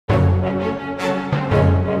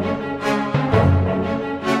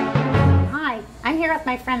with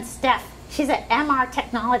my friend Steph. She's an MR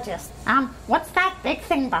technologist. What's that big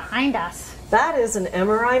thing behind us? That is an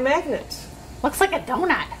MRI magnet. Looks like a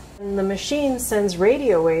donut. And the machine sends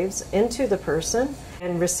radio waves into the person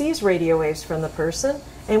and receives radio waves from the person,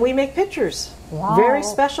 and we make pictures. Wow. Very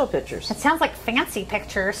special pictures. It sounds like fancy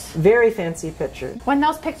pictures. Very fancy pictures. When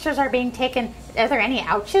those pictures are being taken, are there any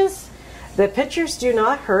ouches? The pictures do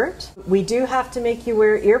not hurt. We do have to make you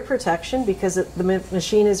wear ear protection because the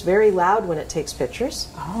machine is very loud when it takes pictures.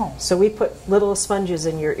 Oh. So we put little sponges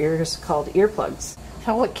in your ears called earplugs.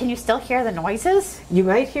 So can you still hear the noises? You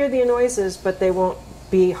might hear the noises, but they won't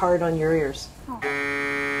be hard on your ears. Oh.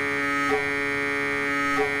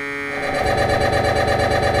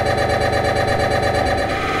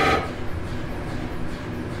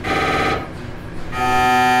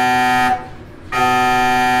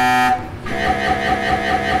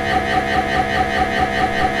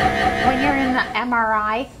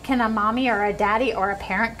 MRI, can a mommy or a daddy or a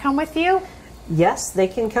parent come with you? Yes, they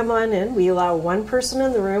can come on in. We allow one person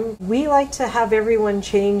in the room. We like to have everyone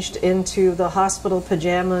changed into the hospital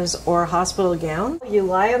pajamas or hospital gown. You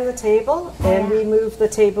lie on the table and we move the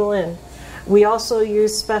table in. We also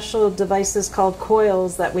use special devices called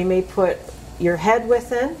coils that we may put your head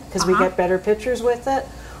within because we get better pictures with it.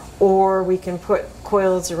 Or we can put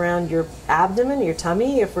coils around your abdomen, your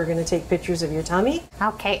tummy, if we're going to take pictures of your tummy.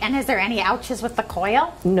 Okay, and is there any ouches with the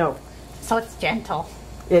coil? No. So it's gentle?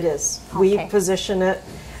 It is. Okay. We position it,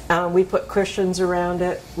 we put cushions around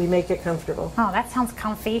it, we make it comfortable. Oh, that sounds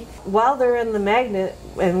comfy. While they're in the magnet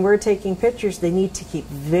and we're taking pictures, they need to keep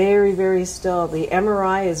very, very still. The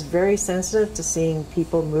MRI is very sensitive to seeing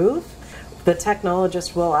people move. The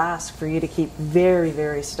technologist will ask for you to keep very,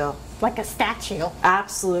 very still. Like a statue?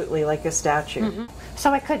 Absolutely, like a statue. Mm-hmm.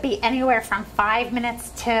 So it could be anywhere from 5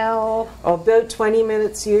 minutes till... About 20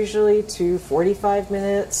 minutes usually to 45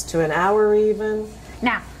 minutes to an hour even.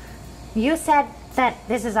 Now, you said that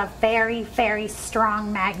this is a very, very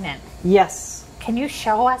strong magnet. Yes. Can you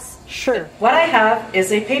show us? Sure. What I have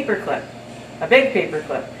is a paper clip, a big paper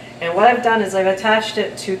clip. And what I've done is I've attached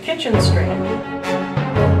it to kitchen string.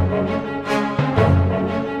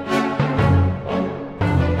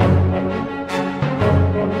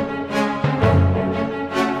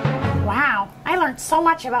 So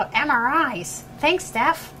much about MRIs. Thanks,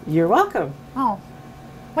 Steph. You're welcome. Oh,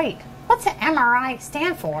 wait. What's an MRI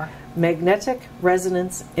stand for? Magnetic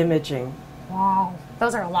resonance imaging. Wow,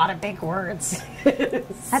 those are a lot of big words.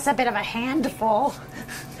 That's a bit of a handful.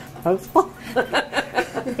 Mouthful?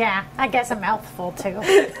 Yeah, I guess a mouthful too.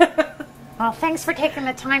 Well, thanks for taking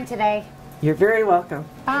the time today. You're very welcome.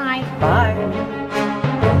 Bye. Bye.